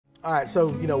All right, so,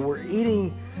 you know, we're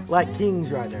eating like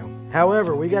kings right now.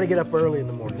 However, we got to get up early in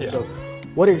the morning. Yeah. So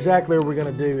what exactly are we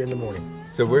going to do in the morning?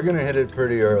 So we're gonna hit it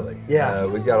pretty early. Yeah.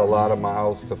 We've got a lot of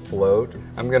miles to float.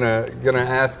 I'm gonna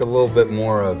ask a little bit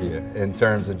more of you in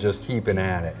terms of just keeping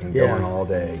at it and going all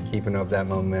day, keeping up that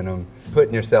momentum,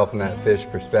 putting yourself in that fish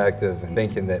perspective and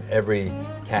thinking that every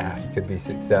cast could be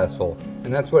successful.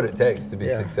 And that's what it takes to be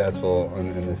successful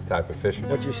in this type of fishing.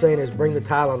 What you're saying is bring the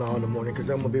Tylenol in the morning because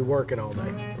I'm going to be working all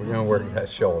day. We're gonna work that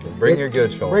shoulder. Bring your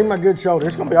good shoulder. Bring my good shoulder.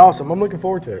 It's going to be awesome. I'm looking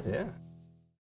forward to it. Yeah.